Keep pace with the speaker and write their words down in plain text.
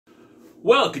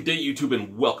Well, good day YouTube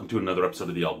and welcome to another episode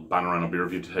of the Albino Rhino beer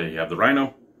review. Today you have the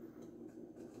Rhino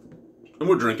and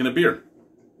we're drinking a beer.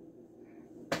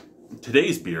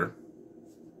 Today's beer,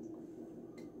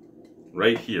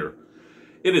 right here,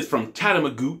 it is from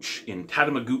Tatamagouche in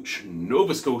Tatamagouche,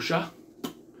 Nova Scotia,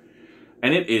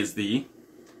 and it is the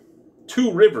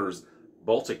Two Rivers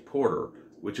Baltic Porter,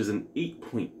 which is an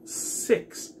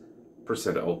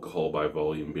 8.6% alcohol by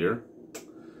volume beer.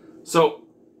 So,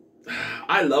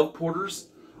 I love porters.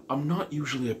 I'm not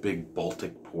usually a big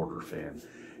Baltic porter fan.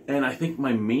 And I think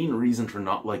my main reason for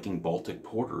not liking Baltic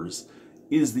porters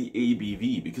is the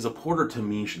ABV. Because a porter to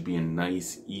me should be a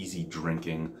nice, easy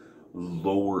drinking,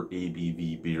 lower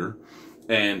ABV beer.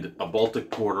 And a Baltic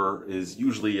porter is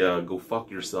usually go fuck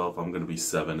yourself, I'm going to be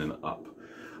 7 and up.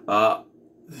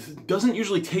 Doesn't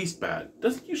usually taste bad.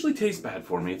 Doesn't usually taste bad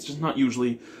for me. It's just not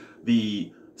usually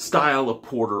the style of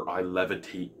porter I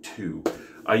levitate to.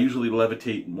 I usually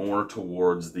levitate more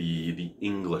towards the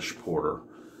English porter.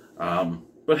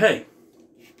 But hey,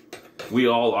 we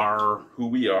all are who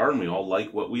we are and we all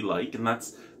like what we like, and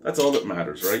that's all that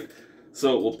matters, right?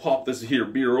 So we'll pop this here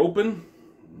beer open.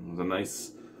 There's a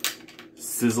nice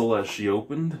sizzle as she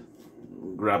opened.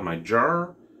 Grab my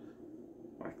jar,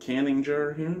 my canning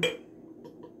jar here.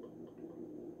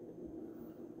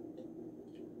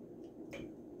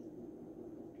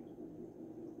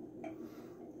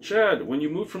 Chad, when you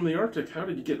moved from the Arctic, how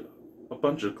did you get a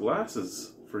bunch of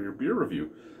glasses for your beer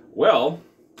review? Well,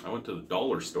 I went to the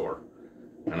dollar store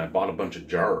and I bought a bunch of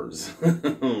jars.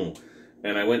 And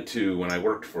I went to, when I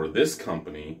worked for this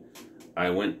company, I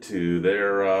went to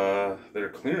their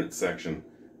clearance section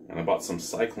and I bought some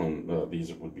Cyclone,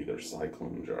 these would be their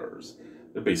Cyclone jars.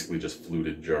 They're basically just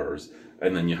fluted jars.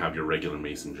 And then you have your regular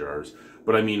mason jars.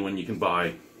 But I mean, when you can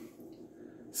buy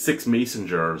 6 mason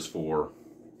jars for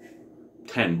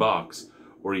 $10,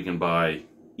 or you can buy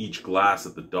each glass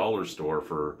at the dollar store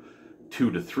for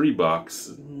 $2 to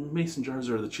 $3, mason jars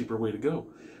are the cheaper way to go.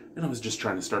 And I was just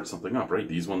trying to start something up, right?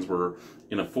 These ones were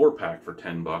in a 4-pack for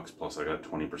 $10, plus I got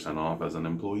 20% off as an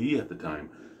employee at the time.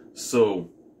 So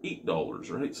 $8,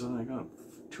 right? So I got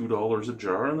 $2 a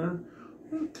jar in there.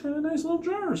 Kind of nice little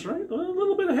jars, right? A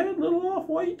little bit of head, a little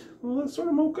off-white, a little sort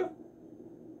of mocha.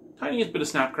 Tiniest bit of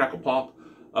snap, crackle, pop.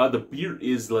 The beer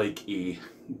is like a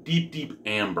deep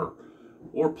amber,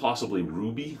 or possibly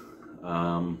ruby.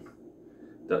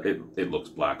 It looks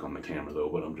black on the camera though,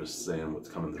 but I'm just saying what's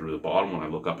coming through the bottom when I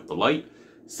look up at the light.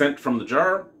 Scent from the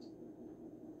jar.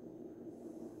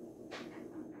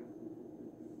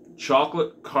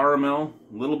 Chocolate, caramel,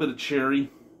 a little bit of cherry.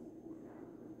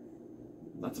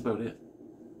 That's about it.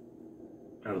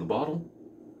 Out of the bottle.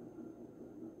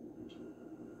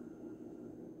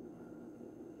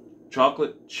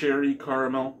 Chocolate, cherry,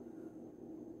 caramel,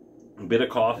 a bit of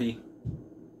coffee.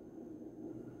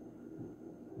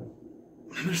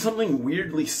 And there's something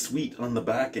weirdly sweet on the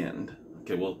back end.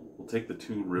 Okay, we'll take the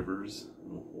Two Rivers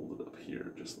and we'll hold it up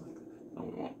here just like that. No,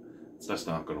 we won't. It's just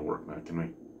not going to work, man. Can we?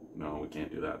 No, we can't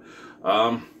do that.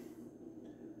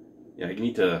 Yeah, I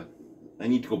need to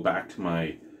go back to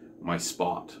my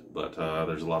spot, but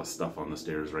there's a lot of stuff on the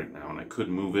stairs right now, and I could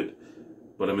move it.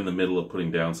 But I'm in the middle of putting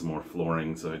down some more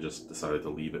flooring, so I just decided to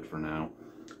leave it for now.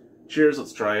 Cheers,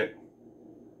 let's try it.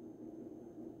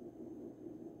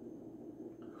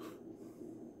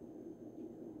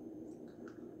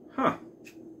 Huh.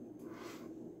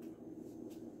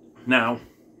 Now,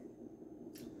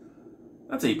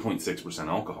 that's 8.6%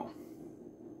 alcohol.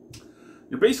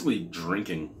 You're basically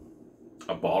drinking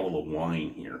a bottle of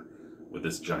wine here with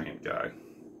this giant guy.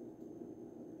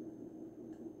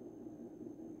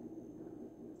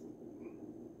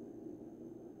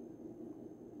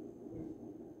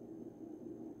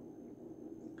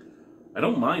 I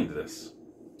don't mind this.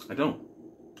 I don't.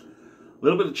 A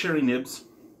little bit of cherry nibs.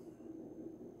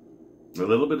 A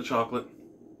little bit of chocolate.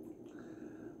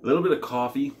 A little bit of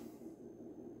coffee.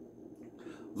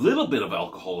 A little bit of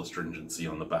alcohol astringency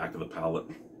on the back of the palate.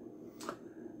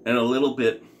 And a little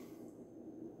bit...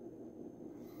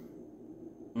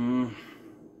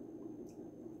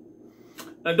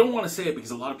 I don't want to say it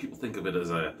because a lot of people think of it as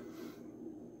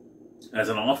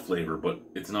an off flavor, but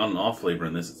it's not an off flavor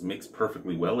in this. It's mixed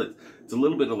perfectly well. It's a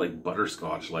little bit of like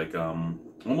butterscotch, like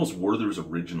almost Werther's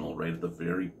Original right at the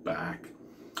very back,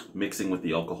 mixing with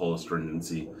the alcohol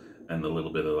astringency and a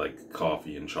little bit of like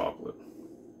coffee and chocolate.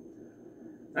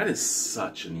 That is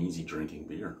such an easy drinking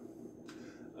beer.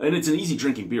 And it's an easy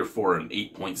drinking beer for an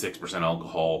 8.6%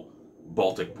 alcohol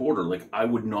Baltic Porter. Like, I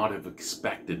would not have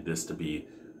expected this to be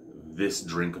this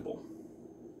drinkable.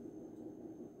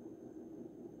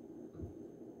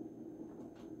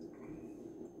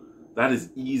 That is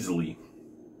easily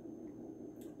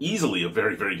easily a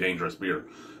very, very dangerous beer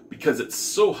because it's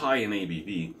so high in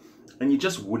ABV, and you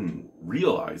just wouldn't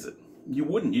realize it. You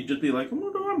wouldn't. You'd just be like,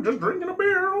 oh, no, I'm just drinking a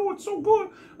beer. Oh, it's so good.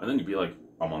 And then you'd be like,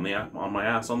 I'm on my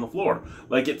ass on the floor.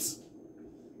 Like, it's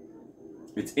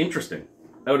interesting.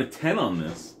 Out of 10 on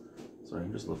this, sorry,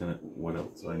 I'm just looking at what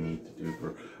else I need to do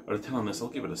for, out of 10 on this, I'll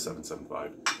give it a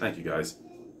 7.75. Thank you, guys.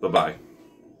 Bye-bye.